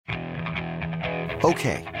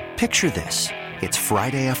Okay, picture this. It's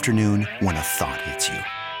Friday afternoon when a thought hits you.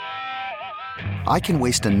 I can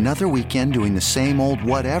waste another weekend doing the same old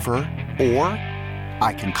whatever, or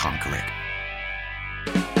I can conquer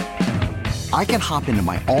it. I can hop into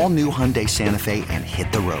my all-new Hyundai Santa Fe and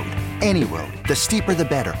hit the road. Any road. The steeper, the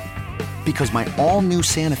better. Because my all-new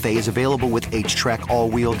Santa Fe is available with H-Track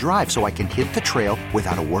all-wheel drive, so I can hit the trail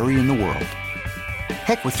without a worry in the world.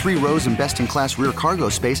 Heck, with 3 rows and best-in-class rear cargo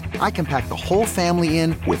space, I can pack the whole family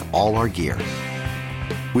in with all our gear.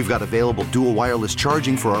 We've got available dual wireless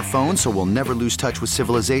charging for our phones, so we'll never lose touch with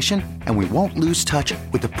civilization, and we won't lose touch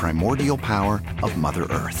with the primordial power of Mother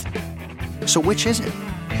Earth. So which is it?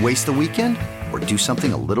 Waste the weekend or do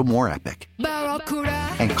something a little more epic?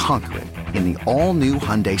 And conquer it in the all-new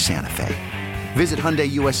Hyundai Santa Fe. Visit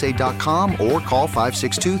HyundaiUSA.com or call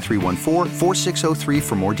 562-314-4603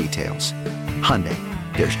 for more details. Hyundai,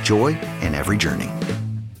 there's joy in every journey.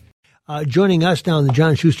 Joining us now on the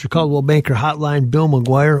John Schuster Coldwell Banker Hotline, Bill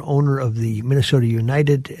McGuire, owner of the Minnesota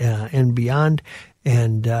United and beyond,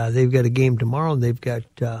 and they've got a game tomorrow. And they've got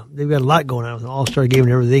a lot going on with an All-Star game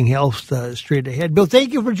and everything else straight ahead. Bill,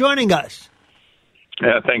 thank you for joining us.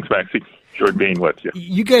 Yeah, thanks, Maxie. Enjoyed being with you.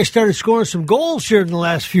 You guys started scoring some goals here in the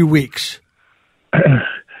last few weeks.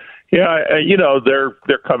 Yeah, they're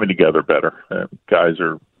coming together better. Guys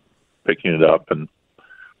are picking it up and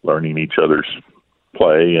learning each other's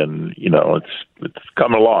play, and it's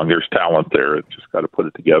coming along. There's talent there. It's just got to put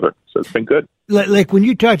it together. So it's been good. Like when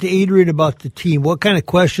you talk to Adrian about the team, what kind of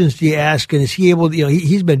questions do you ask? And is he able to,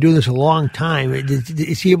 he's been doing this a long time.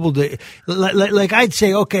 Is he able to, like I'd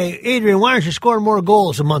say, okay, Adrian, why aren't you scoring more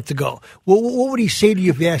goals a month ago? What would he say to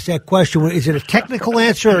you if you asked that question? Is it a technical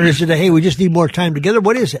answer, or is it a, hey, we just need more time together?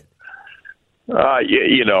 What is it?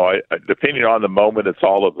 Depending on the moment, it's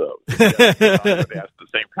all of those. I would ask the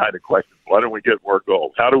same kind of questions. Why don't we get more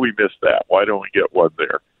goals? How do we miss that? Why don't we get one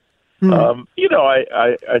there?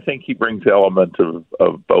 I think he brings the element of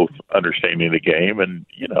both understanding the game and,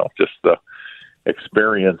 just the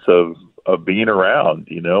experience of being around.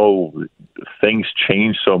 Things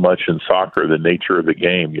change so much in soccer, the nature of the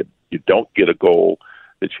game. You don't get a goal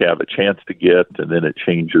that you have a chance to get, and then it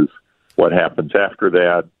changes what happens after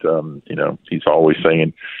that. He's always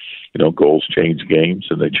saying, goals change games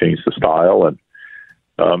and they change the style, and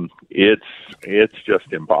it's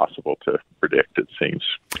just impossible to predict, it seems.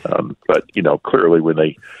 But clearly when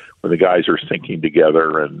the guys are syncing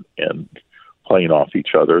together and playing off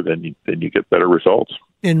each other, then you get better results.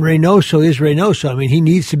 And Reynoso is Reynoso. I mean, he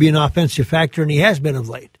needs to be an offensive factor, and he has been of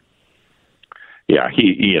late. Yeah,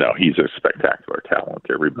 he's a spectacular talent.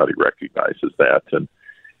 Everybody recognizes that, and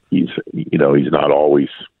he's not always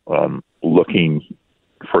looking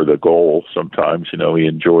for the goal. Sometimes, he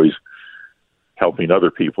enjoys helping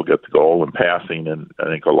other people get the goal and passing. And I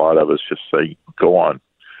think a lot of us just say, go on,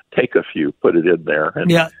 take a few, put it in there.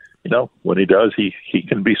 And, when he does, he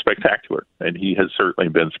can be spectacular. And he has certainly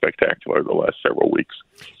been spectacular the last several weeks.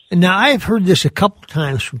 And now, I've heard this a couple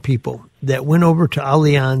times from people that went over to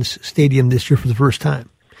Allianz Stadium this year for the first time.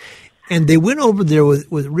 And they went over there with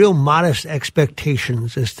real modest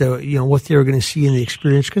expectations as to, what they were going to see in the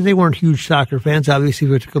experience, because they weren't huge soccer fans. Obviously,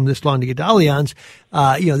 if it took them this long to get to Allianz,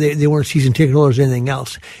 they weren't season ticket holders or anything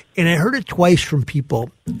else. And I heard it twice from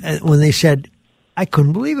people when they said, I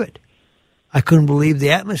couldn't believe it. I couldn't believe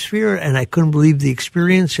the atmosphere, and I couldn't believe the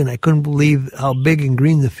experience, and I couldn't believe how big and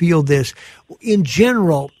green the field is. In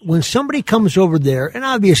general, when somebody comes over there, and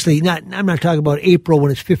obviously I'm not talking about April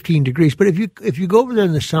when it's 15 degrees, but if you go over there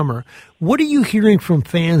in the summer, what are you hearing from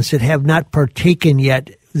fans that have not partaken yet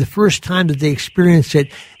the first time that they experience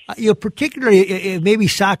it? Particularly maybe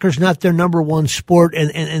soccer's not their number one sport,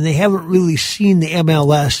 and they haven't really seen the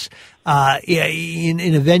MLS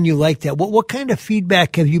in a venue like that. What kind of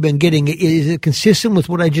feedback have you been getting? Is it consistent with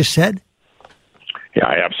what I just said?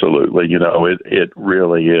 Yeah, absolutely. It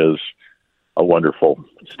really is a wonderful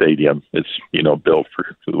stadium. It's, built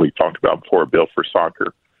for, we talked about before, built for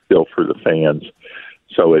soccer, built for the fans.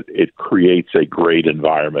 So it creates a great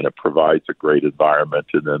environment. It provides a great environment.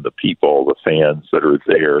 And then the people, the fans that are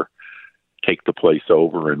there, take the place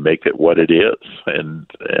over and make it what it is. And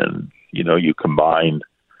you combine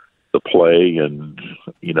the play and,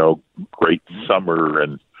 great summer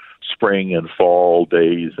and spring and fall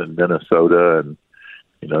days in Minnesota. And,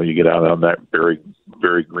 you get out on that very,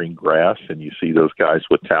 very green grass and you see those guys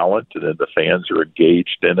with talent, and then the fans are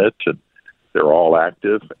engaged in it and they're all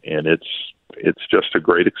active, and it's just a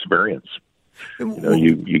great experience.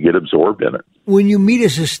 You get absorbed in it. When you meet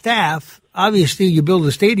as a staff, obviously you build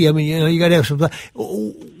a stadium and, you got to have some,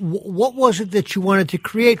 what was it that you wanted to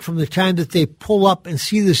create from the time that they pull up and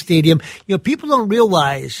see the stadium? People don't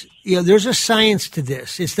realize, there's a science to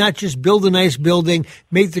this. It's not just build a nice building,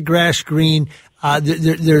 make the grass green.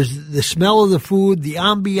 There's the smell of the food, the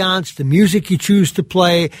ambiance, the music you choose to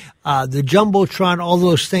play, the jumbotron, all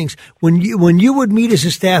those things. When you would meet as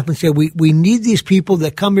a staff and say, we need these people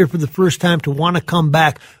that come here for the first time to want to come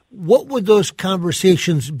back, what would those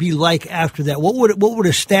conversations be like after that? What would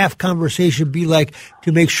a staff conversation be like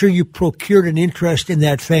to make sure you procured an interest in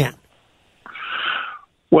that fan?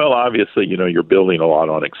 Well, obviously, you're building a lot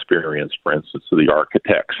on experience, for instance, of the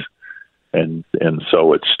architects. And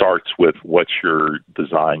so it starts with what's your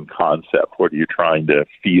design concept? What are you trying to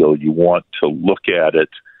feel? You want to look at it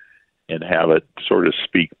and have it sort of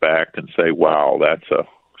speak back and say, wow, that's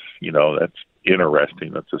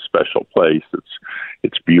interesting. That's a special place.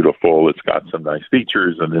 It's beautiful. It's got some nice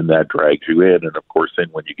features, and then that drags you in. And of course, then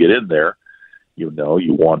when you get in there, you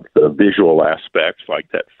want the visual aspects, like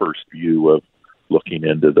that first view of looking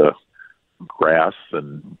into the grass,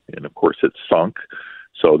 and of course it's sunk.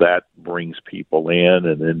 So that brings people in,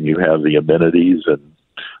 and then you have the amenities and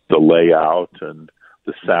the layout, and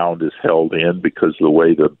the sound is held in because of the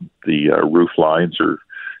way the roof lines are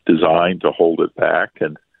designed to hold it back.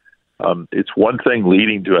 And it's one thing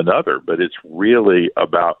leading to another, but it's really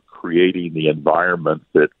about creating the environment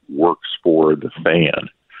that works for the fan,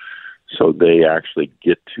 so they actually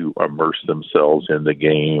get to immerse themselves in the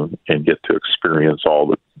game and get to experience all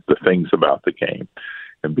the things about the game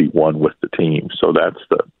and be one with the team. So that's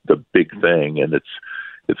the big thing, and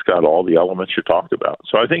it's got all the elements you talked about.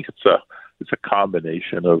 So I think it's a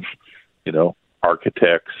combination of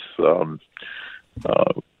architects,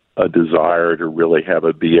 a desire to really have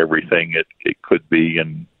it be everything it could be,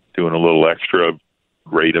 and doing a little extra,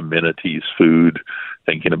 great amenities, food,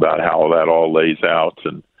 thinking about how that all lays out,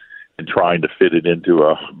 and trying to fit it into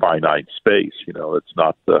a finite space. It's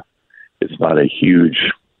not a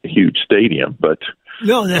huge stadium, but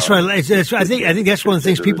no, that's right. I think that's one of the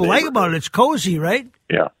things people like about it. It's cozy, right?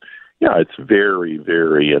 Yeah. It's very,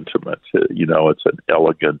 very intimate. It's an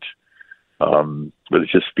elegant, but it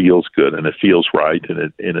just feels good, and it feels right,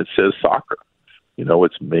 and it says soccer.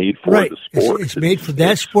 It's made for the sport. It's made for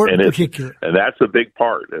that sport in particular, and that's a big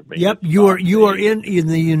part. Yep, you are in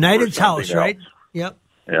the United's house, right? Yep.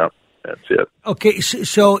 Yep, that's it. Okay,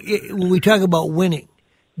 so when we talk about winning,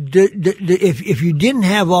 if you didn't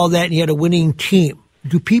have all that and you had a winning team,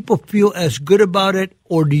 do people feel as good about it,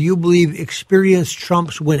 or do you believe experience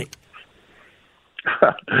trumps winning?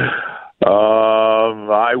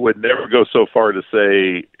 I would never go so far to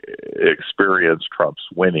say experience trumps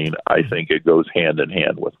winning. I think it goes hand in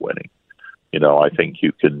hand with winning. I think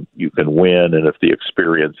you can win, and if the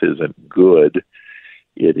experience isn't good,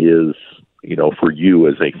 it is, for you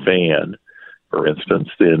as a fan, for instance,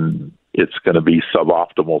 then it's going to be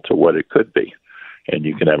suboptimal to what it could be. And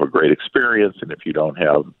you can have a great experience, and if you don't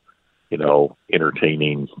have,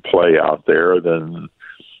 entertaining play out there, then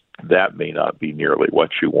that may not be nearly what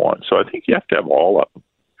you want. So I think you have to have all of them,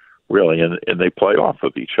 really, and they play off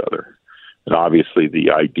of each other. And obviously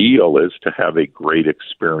the ideal is to have a great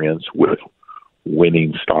experience with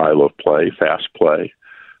winning style of play, fast play,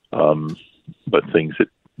 but things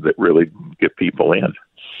that really get people in.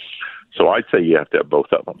 So I'd say you have to have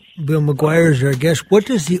both of them. Bill McGuire is our guest. What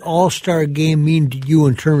does the All-Star Game mean to you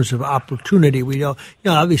in terms of opportunity? We know,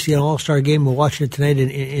 obviously an All-Star Game, we're watching it tonight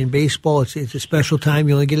in baseball. It's a special time.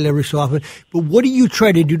 You only get it every so often. But what do you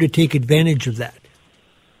try to do to take advantage of that?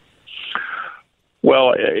 Well,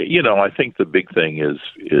 I think the big thing is,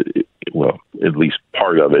 at least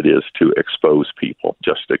part of it is to expose people,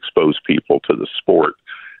 just expose people to the sport,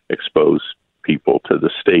 expose people to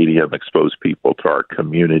the stadium, expose people to our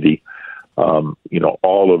community.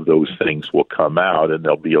 All of those things will come out, and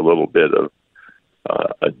there'll be a little bit of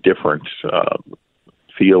a different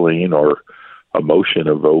feeling or emotion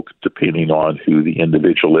evoked depending on who the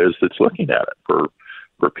individual is that's looking at it.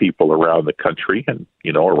 For people around the country and,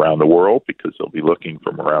 around the world, because they'll be looking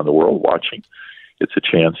from around the world watching, it's a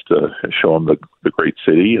chance to show them the great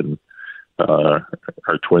city and our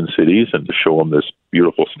Twin Cities, and to show them this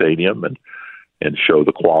beautiful stadium and show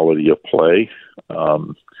the quality of play.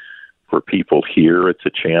 For people here, it's a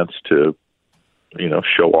chance to,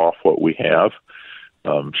 show off what we have,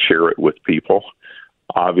 share it with people.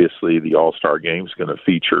 Obviously, the All-Star Game is going to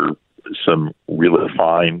feature some really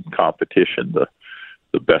fine competition.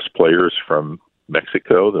 The best players from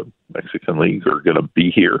Mexico, the Mexican League, are going to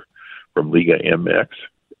be here from Liga MX.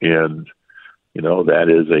 And, that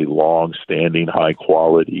is a long-standing,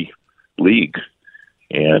 high-quality league.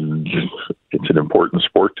 and it's an important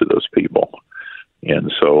sport to those people.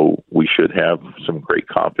 And so we should have some great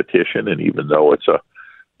competition. And even though it's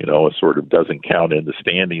it sort of doesn't count in the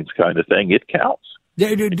standings kind of thing, it counts.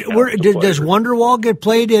 Does Wonderwall get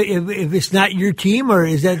played if it's not your team, or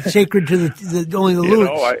is that sacred to the only the Loons?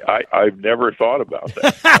 I've never thought about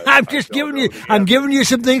that. I'm giving you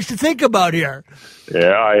some things to think about here.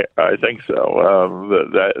 Yeah, I think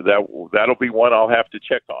so. That'll be one I'll have to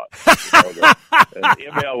check on.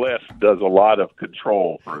 MLS does a lot of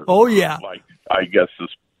control for. Oh yeah. Like I guess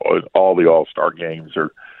all the All-Star games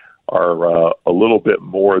are a little bit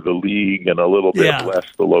more the league and a little bit less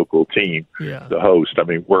the local team, the host. I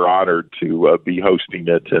mean, we're honored to be hosting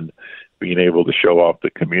it and being able to show off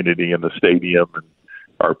the community and the stadium and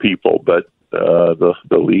our people. But the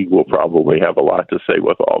league will probably have a lot to say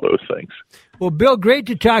with all those things. Well, Bill, great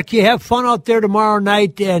to talk to you. Have fun out there tomorrow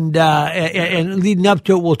night, and leading up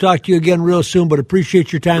to it, we'll talk to you again real soon. But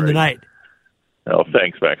appreciate your time tonight. Well,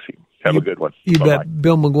 thanks, Maxie. Have a good one. You bet.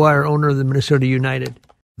 Bill McGuire, owner of the Minnesota United.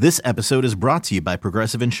 This episode is brought to you by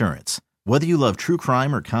Progressive Insurance. Whether you love true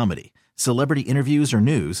crime or comedy, celebrity interviews or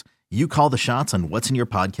news, you call the shots on what's in your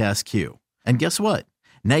podcast queue. And guess what?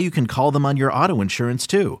 Now you can call them on your auto insurance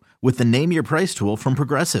too with the Name Your Price tool from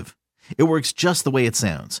Progressive. It works just the way it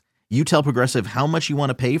sounds. You tell Progressive how much you want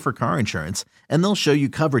to pay for car insurance, and they'll show you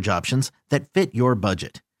coverage options that fit your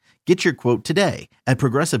budget. Get your quote today at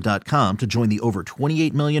Progressive.com to join the over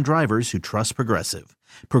 28 million drivers who trust Progressive.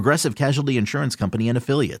 Progressive Casualty Insurance Company and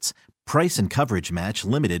Affiliates. Price and coverage match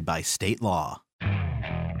limited by state law.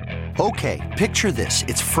 Okay, picture this.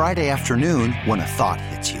 It's Friday afternoon when a thought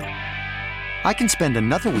hits you. I can spend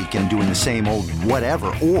another weekend doing the same old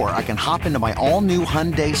whatever, or I can hop into my all-new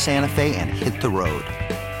Hyundai Santa Fe and hit the road.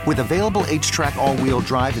 With available H-Track all-wheel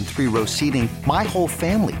drive and 3-row seating, my whole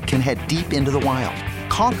family can head deep into the wild.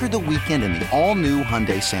 Conquer the weekend in the all-new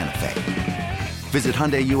Hyundai Santa Fe. Visit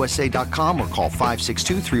HyundaiUSA.com or call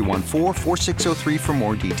 562-314-4603 for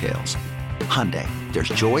more details. Hyundai, there's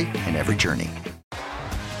joy in every journey.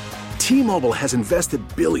 T-Mobile has invested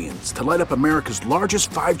billions to light up America's largest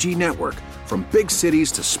 5G network, from big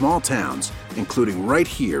cities to small towns, including right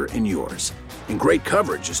here in yours. And great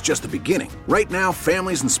coverage is just the beginning. Right now,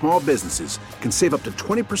 families and small businesses can save up to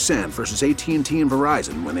 20% versus AT&T and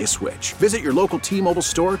Verizon when they switch. Visit your local T-Mobile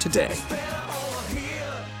store today.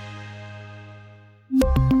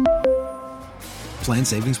 Plan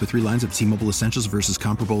savings with 3 lines of T-Mobile Essentials versus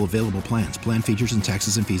comparable available plans. Plan features and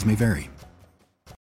taxes and fees may vary.